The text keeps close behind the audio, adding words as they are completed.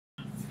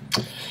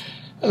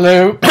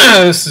Hello,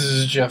 this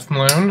is Jeff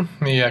Malone.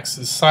 The X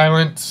is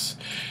silent.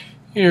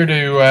 Here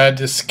to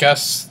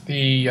discuss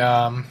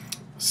the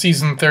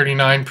season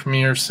 39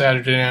 premiere of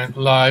Saturday Night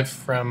Live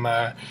from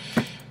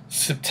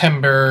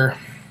September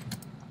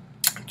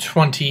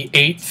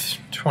 28th,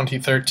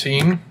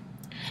 2013.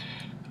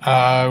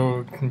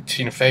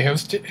 Tina Fey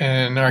hosted,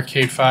 and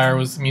Arcade Fire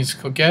was the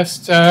musical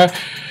guest. A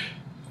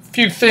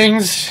few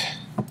things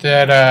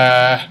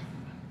that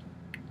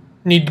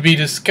need to be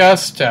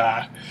discussed.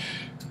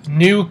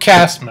 New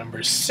cast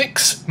members.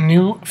 6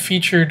 new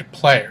featured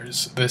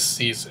players this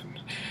season.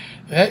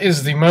 That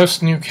is the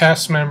most new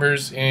cast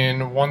members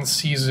in one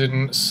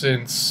season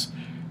since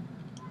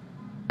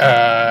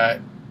in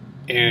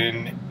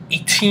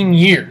 18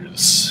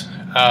 years.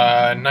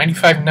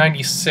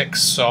 95-96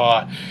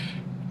 saw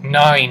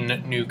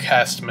 9 new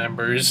cast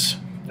members.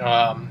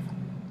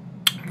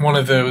 One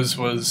of those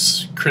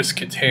was Chris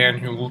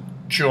Kattan, who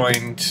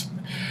joined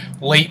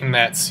late in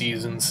that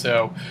season,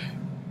 so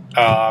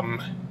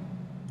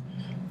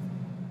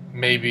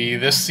maybe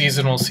this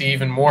season we'll see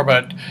even more,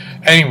 but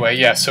anyway,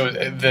 yeah, so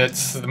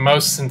that's the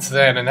most since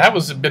then, and that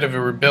was a bit of a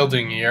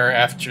rebuilding year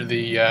after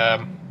the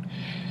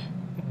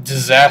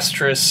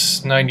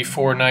disastrous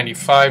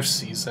 94-95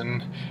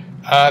 season.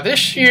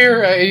 This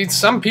year,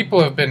 some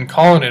people have been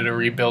calling it a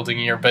rebuilding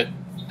year, but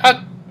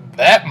not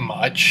that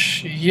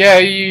much.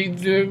 Yeah,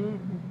 there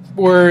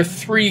were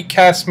 3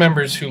 cast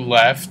members who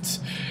left,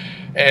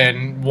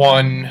 and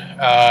one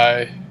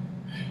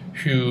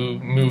who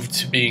moved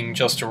to being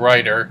just a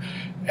writer.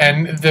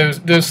 And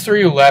those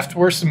 3 who left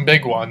were some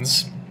big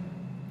ones,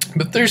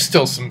 but there's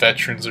still some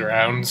veterans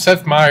around.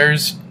 Seth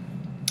Meyers,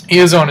 he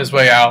is on his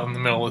way out in the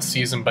middle of the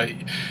season, but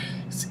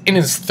he's in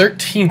his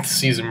 13th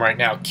season right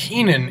now.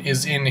 Keenan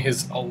is in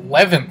his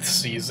 11th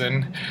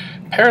season.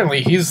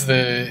 Apparently he's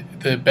the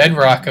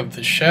bedrock of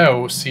the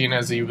show, seeing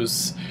as he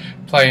was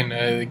playing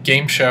a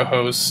game show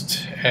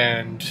host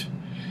and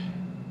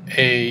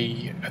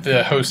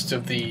the host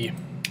of the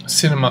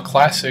Cinema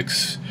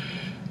Classics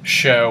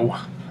show.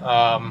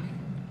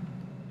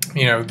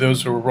 You know,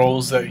 those were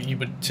roles that you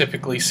would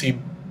typically see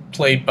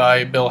played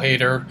by Bill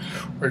Hader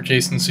or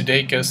Jason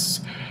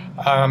Sudeikis.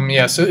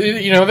 Yeah, so,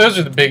 you know, those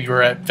are the big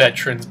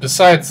veterans.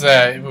 Besides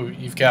that,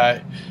 you've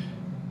got,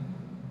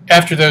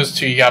 after those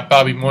 2, you got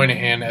Bobby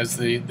Moynihan as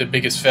the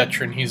biggest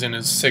veteran. He's in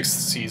his 6th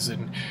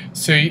season.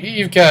 So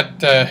you've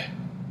got, I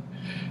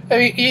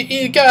mean,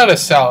 you got a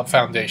solid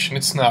foundation.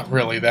 It's not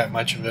really that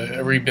much of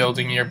a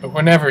rebuilding year, but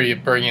whenever you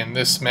bring in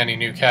this many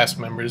new cast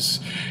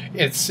members,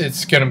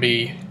 it's going to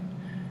be,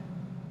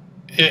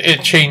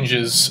 it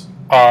changes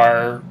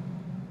are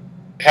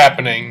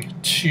happening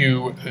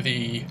to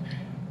the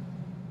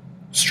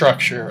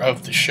structure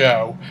of the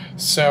show.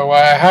 So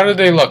how do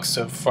they look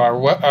so far?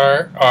 What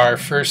are our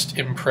first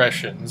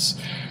impressions?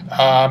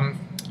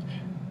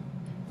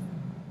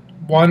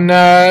 One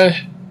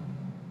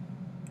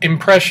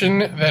impression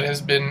that has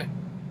been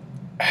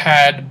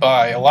had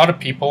by a lot of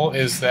people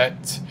is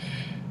that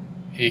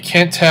you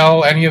can't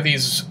tell any of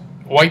these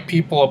white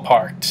people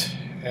apart,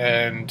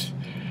 and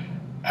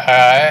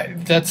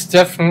that's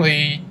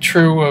definitely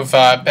true of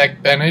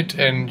Beck Bennett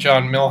and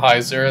John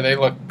Milheiser. They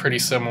look pretty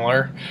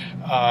similar.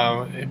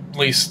 At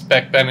least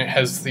Beck Bennett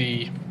has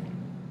the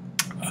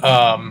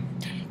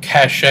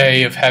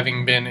cachet of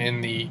having been in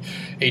the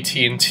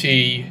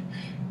AT&T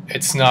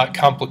It's Not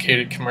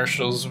Complicated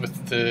commercials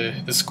with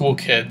the school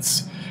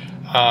kids.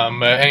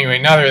 But anyway,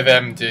 neither of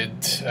them did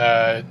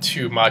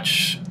too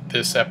much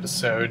this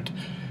episode.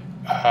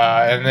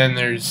 And then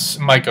there's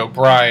Mike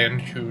O'Brien,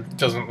 who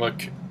doesn't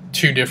look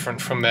too different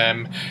from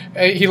them.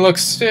 He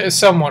looks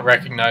somewhat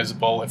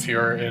recognizable if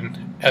you're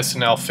an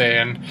SNL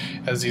fan,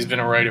 as he's been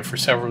a writer for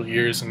several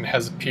years and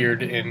has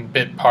appeared in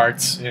bit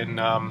parts in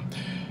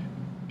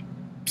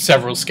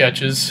several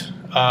sketches.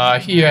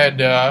 He had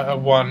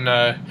one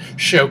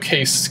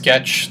showcase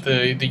sketch,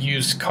 the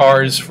used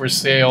cars for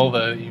sale,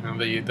 the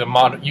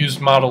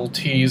used Model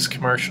Ts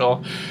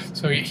commercial.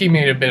 So he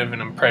made a bit of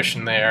an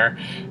impression there.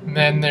 And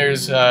then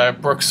there's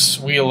Brooks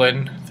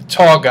Wheelan, the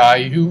tall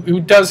guy, who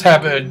does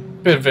have a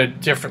bit of a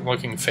different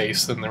looking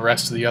face than the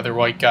rest of the other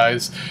white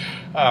guys.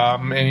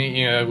 And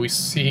you know, we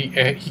see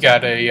he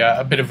got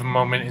a bit of a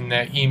moment in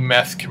that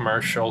E-Meth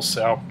commercial.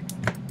 So,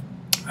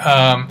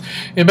 yeah,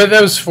 but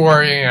those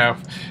 4, you know,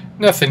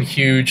 nothing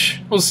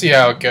huge. We'll see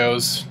how it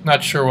goes.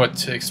 Not sure what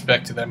to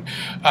expect of them.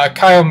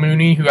 Kyle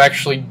Mooney, who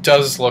actually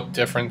does look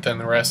different than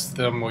the rest of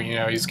them. Well, you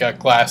know, he's got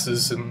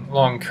glasses and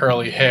long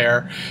curly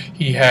hair.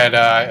 He had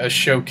a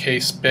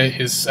showcase bit,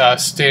 his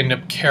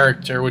stand-up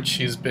character, which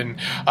he's been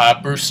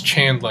Bruce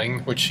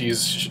Chandling, which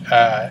he's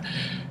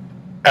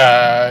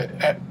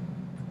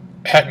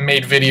had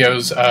made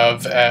videos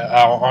of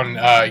on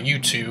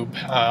YouTube.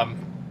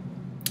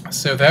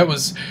 So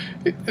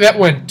that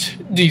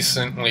went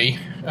decently.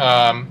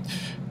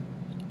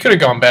 Could have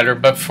gone better,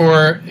 but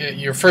for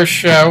your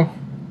first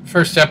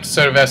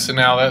episode of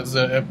SNL, that was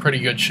a pretty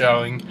good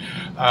showing.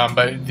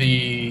 But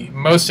the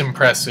most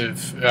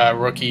impressive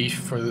rookie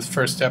for the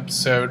first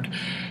episode,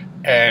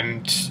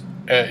 and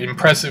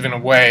impressive in a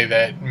way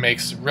that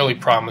makes it really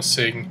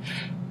promising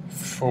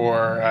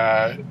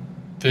for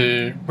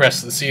the rest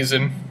of the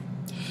season.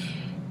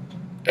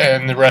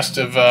 And the rest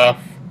of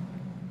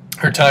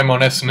her time on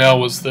SNL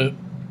was the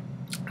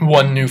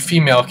one new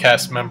female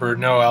cast member,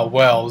 Noelle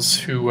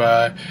Wells, who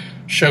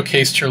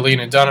showcased her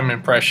Lena Dunham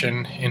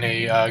impression in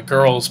a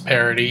Girls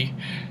parody.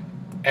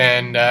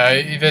 And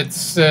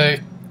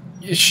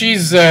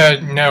she's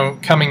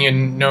coming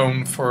in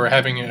known for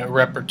having a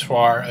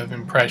repertoire of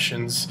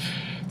impressions.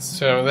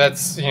 So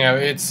that's,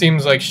 it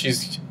seems like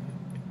she's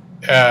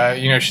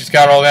she's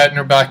got all that in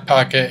her back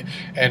pocket,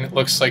 and it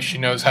looks like she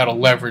knows how to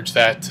leverage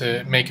that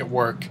to make it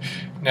work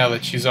now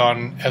that she's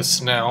on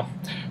SNL.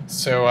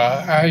 So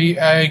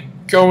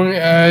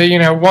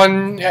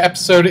one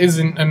episode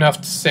isn't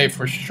enough to say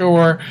for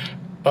sure,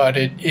 but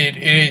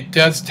it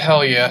does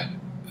tell you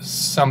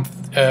some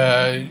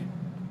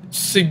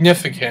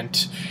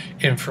significant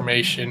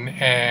information.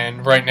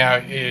 And right now,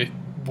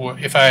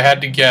 if I had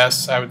to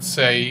guess, I would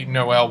say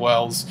Noelle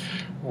Wells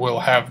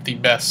will have the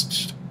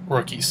best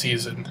rookie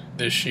season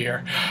this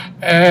year.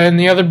 And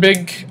the other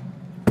big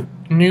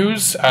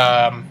news,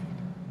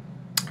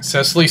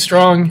 Cecily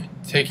Strong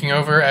taking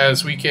over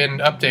as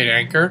Weekend Update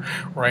anchor.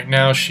 Right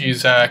now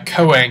she's a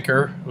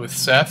co-anchor with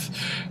Seth.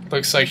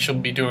 Looks like she'll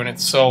be doing it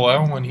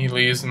solo when he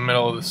leaves in the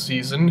middle of the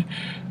season.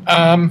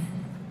 I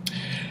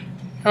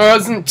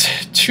wasn't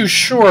too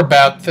sure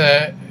about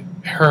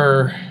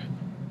her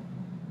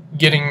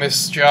getting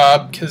this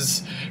job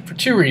for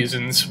two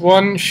reasons.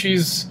 One,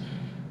 she's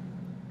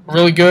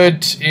really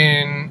good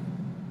in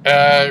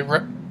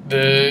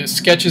the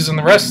sketches and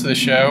the rest of the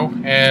show,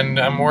 and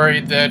I'm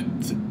worried that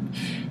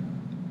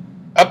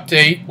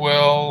Update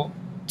will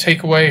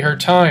take away her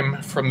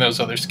time from those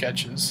other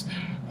sketches.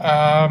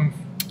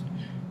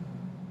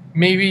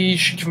 Maybe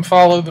she can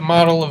follow the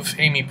model of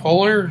Amy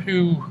Poehler,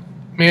 who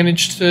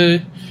managed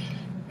to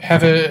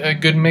have a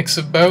good mix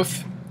of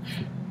both.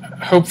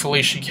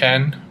 Hopefully she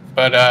can,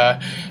 but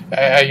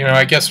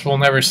I guess we'll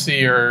never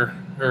see her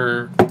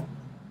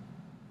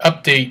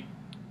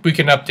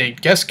Weekend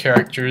Update guest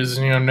characters.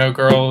 No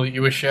girl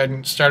you wish you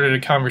hadn't started a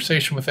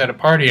conversation with at a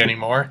party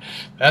anymore.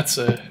 That's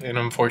an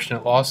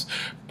unfortunate loss.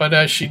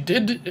 But she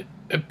did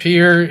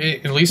appear,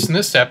 at least in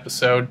this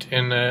episode,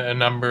 in a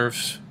number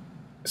of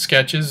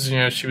sketches.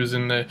 She was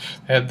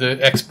had the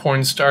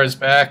ex-porn stars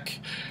back,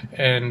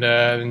 and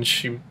then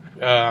she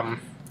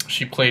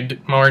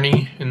played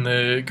Marnie in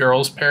the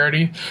Girls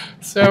parody.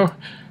 So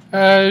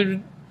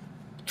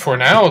for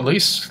now, at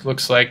least,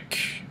 looks like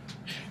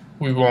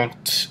we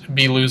won't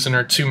be losing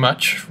her too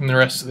much from the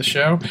rest of the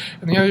show.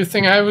 And the other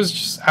thing,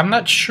 I'm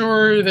not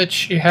sure that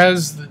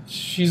she's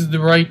the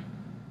right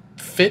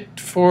fit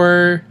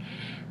for,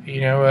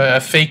 a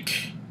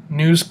fake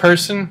news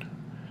person.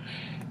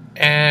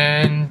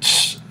 And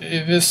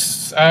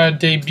this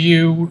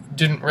debut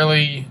didn't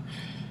really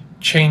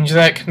change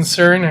that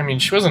concern. I mean,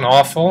 she wasn't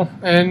awful,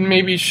 and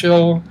maybe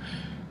she'll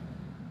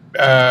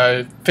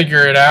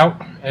figure it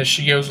out as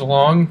she goes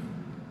along.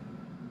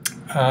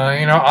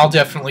 I'll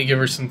definitely give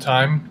her some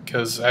time,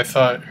 because I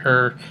thought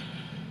her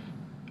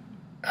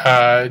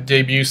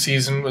debut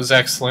season was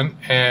excellent,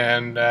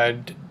 and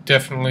I'd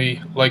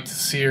definitely like to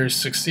see her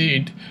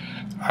succeed.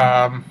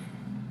 But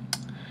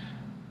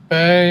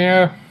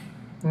I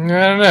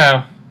don't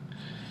know.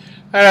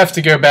 I'd have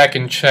to go back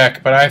and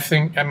check, but I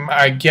think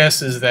my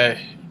guess is that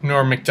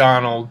Norm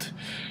Macdonald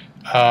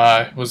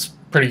was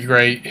pretty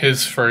great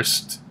his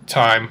first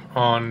time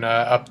on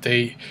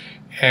Update.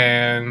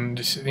 And,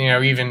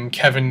 even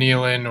Kevin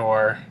Nealon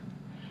or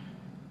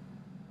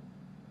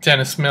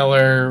Dennis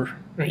Miller,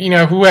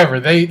 whoever,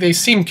 they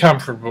seemed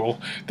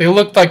comfortable. They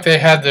looked like they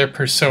had their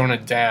persona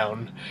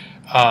down,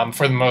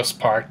 for the most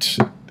part,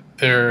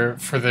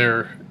 for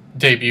their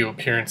debut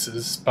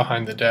appearances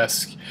behind the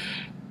desk.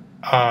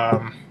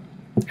 And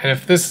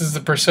if this is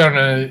the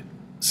persona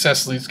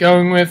Cecily's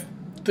going with,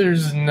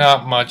 there's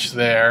not much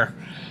there.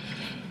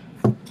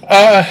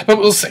 But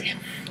we'll see.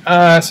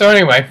 So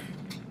anyway,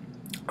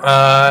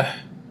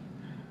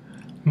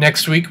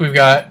 next week we've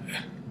got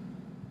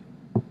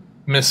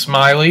Miss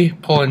Smiley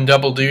pulling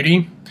double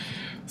duty,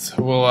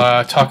 so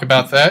we'll talk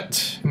about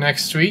that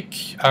next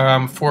week.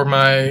 For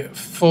my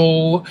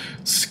full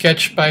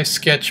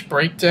sketch-by-sketch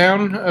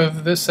breakdown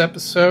of this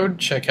episode,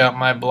 check out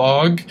my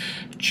blog,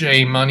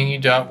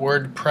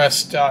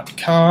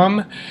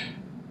 jmunney.wordpress.com,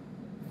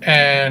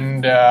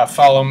 and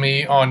follow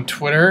me on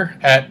Twitter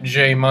at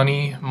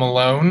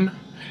jmoneymalone.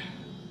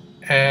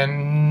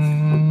 And